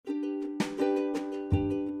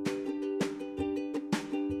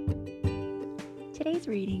Today's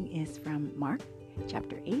reading is from Mark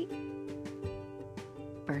chapter 8,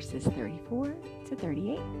 verses 34 to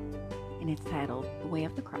 38, and it's titled, The Way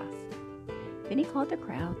of the Cross. Then he called the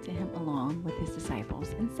crowd to him along with his disciples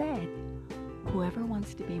and said, Whoever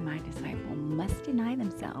wants to be my disciple must deny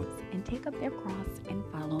themselves and take up their cross and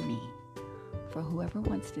follow me. For whoever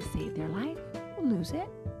wants to save their life will lose it,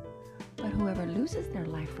 but whoever loses their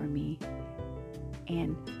life for me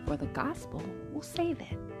and for the gospel will save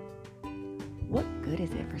it. What good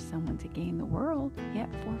is it for someone to gain the world yet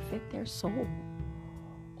forfeit their soul?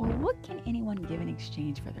 Or what can anyone give in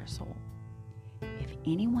exchange for their soul? If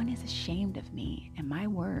anyone is ashamed of me and my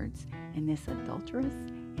words in this adulterous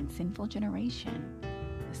and sinful generation,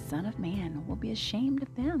 the Son of Man will be ashamed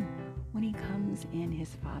of them when he comes in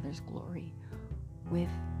his Father's glory with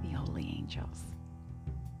the holy angels.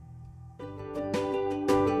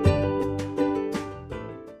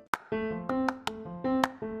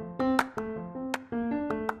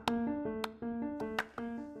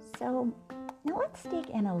 So now let's dig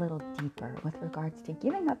in a little deeper with regards to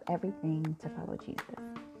giving up everything to follow Jesus.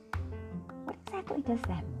 What exactly does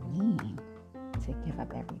that mean, to give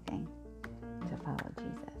up everything to follow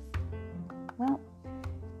Jesus? Well,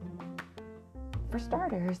 for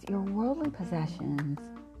starters, your worldly possessions,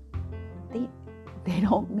 they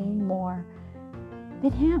don't mean more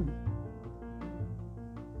than Him.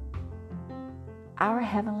 Our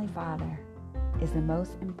Heavenly Father is the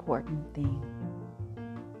most important thing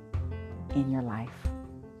in your life.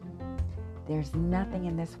 There's nothing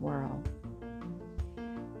in this world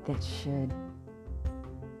that should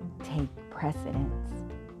take precedence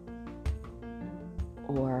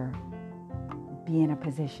or be in a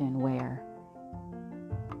position where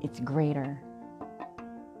it's greater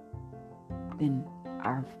than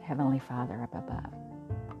our Heavenly Father up above.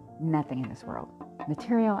 Nothing in this world.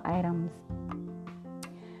 Material items,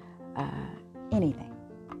 anything.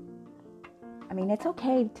 I mean, it's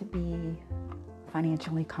okay to be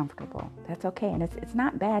financially comfortable. That's okay. And it's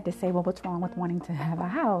not bad to say, well, what's wrong with wanting to have a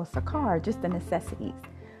house, a car, just the necessities.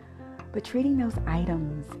 But treating those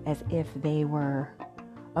items as if they were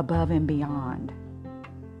above and beyond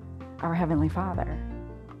our Heavenly Father,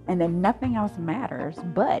 and then nothing else matters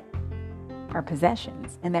but our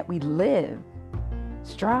possessions, and that we live,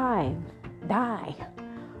 strive, die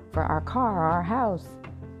for our car, our house,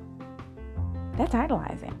 that's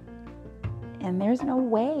idolizing. And there's no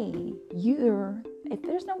way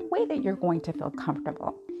that you're going to feel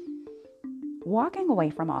comfortable walking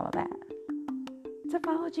away from all of that to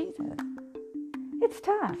follow Jesus. It's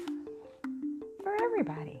tough for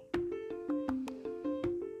everybody.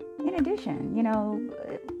 In addition,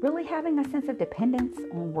 really having a sense of dependence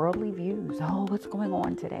on worldly views. Oh, what's going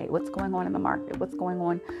on today? What's going on in the market? What's going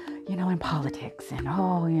on, in politics? And,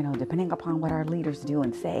 depending upon what our leaders do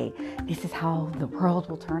and say, this is how the world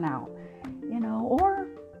will turn out. Or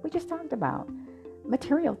we just talked about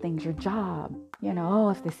material things, your job.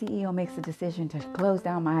 If the CEO makes a decision to close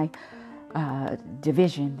down my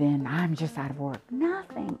division, then I'm just out of work.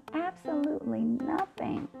 Nothing, absolutely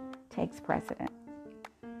nothing takes precedent.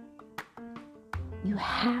 You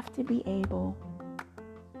have to be able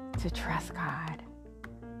to trust God.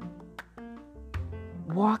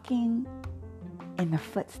 Walking in the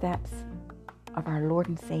footsteps of our Lord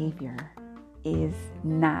and Savior is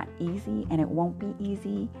not easy, and it won't be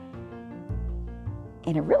easy.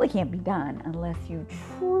 And it really can't be done unless you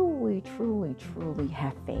truly, truly, truly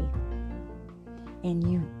have faith. And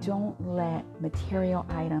you don't let material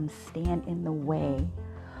items stand in the way.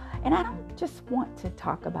 And I don't just want to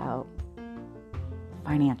talk about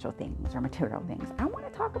financial things or material things. I want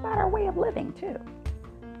to talk about our way of living too.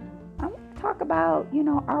 I want to talk about,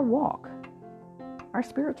 our walk, our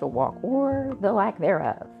spiritual walk, or the lack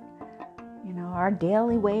thereof. Our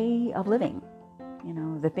daily way of living.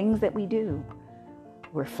 The things that we do.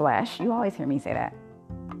 We're flesh. You always hear me say that.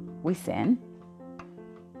 We sin.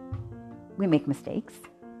 We make mistakes.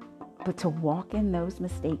 But to walk in those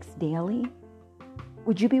mistakes daily,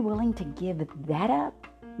 would you be willing to give that up?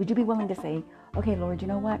 Would you be willing to say, okay, Lord, you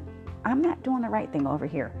know what? I'm not doing the right thing over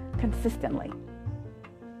here consistently.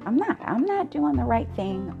 I'm not doing the right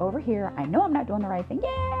thing over here. I know I'm not doing the right thing. Yeah,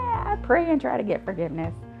 I pray and try to get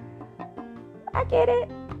forgiveness. I get it.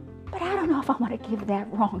 But I don't know if I want to give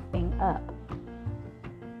that wrong thing up.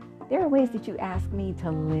 There are ways that you ask me to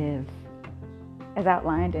live, as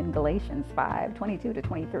outlined in Galatians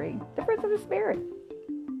 5:22-23, the fruits of the Spirit.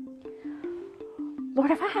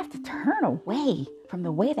 Lord, if I have to turn away from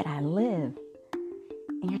the way that I live,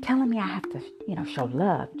 and you're telling me I have to, show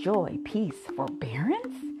love, joy, peace,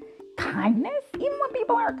 forbearance, kindness, even when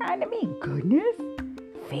people aren't kind to me, goodness,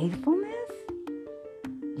 faithfulness,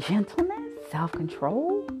 gentleness,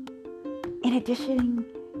 self-control. In addition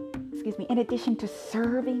to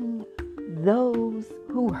serving those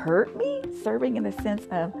who hurt me, serving in the sense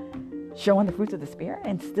of showing the fruits of the Spirit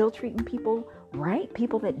and still treating people right,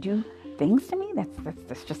 people that do things to me,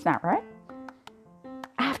 that's just not right.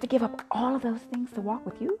 I have to give up all of those things to walk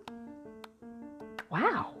with you.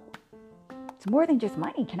 Wow. It's more than just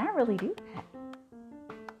money. Can I really do that?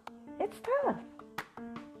 It's tough.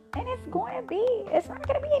 And it's not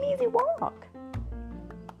going to be an easy walk.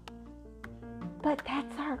 But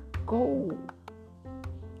that's our goal.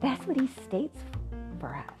 That's what he states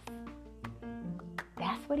for us.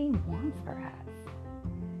 That's what he wants for us.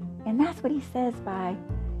 And that's what he says by,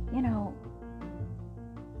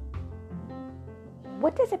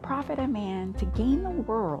 what does it profit a man to gain the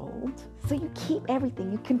world? So you keep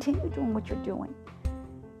everything. You continue doing what you're doing.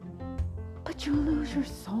 But you lose your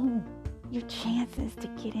soul, your chances to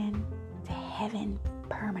get into heaven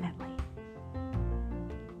permanently.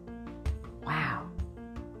 Wow.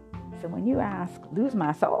 So when you ask, lose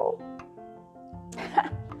my soul?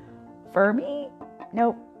 For me,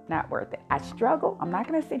 nope, not worth it. I struggle. I'm not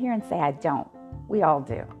going to sit here and say I don't. We all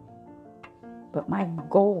do. But my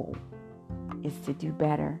goal is to do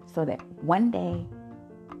better so that one day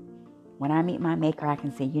when I meet my maker, I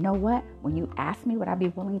can say, you know what? When you asked me would I be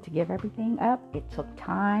willing to give everything up, it took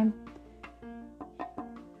time,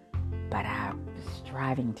 but I was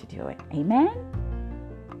striving to do it. Amen?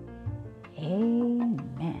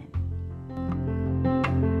 Amen.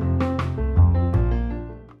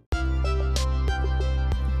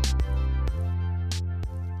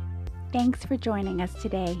 Thanks for joining us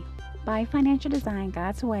today. By Financial Design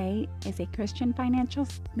God's Way is a Christian financial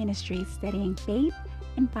ministry studying faith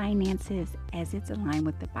and finances as it's aligned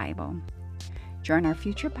with the Bible. Join our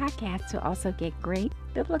future podcasts to also get great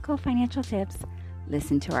biblical financial tips,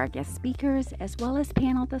 listen to our guest speakers, as well as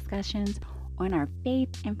panel discussions on our faith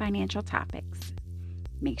and financial topics.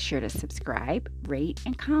 Make sure to subscribe, rate,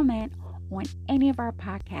 and comment on any of our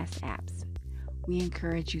podcast apps. We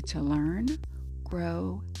encourage you to learn,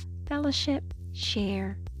 grow, fellowship,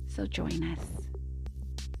 share, so join us.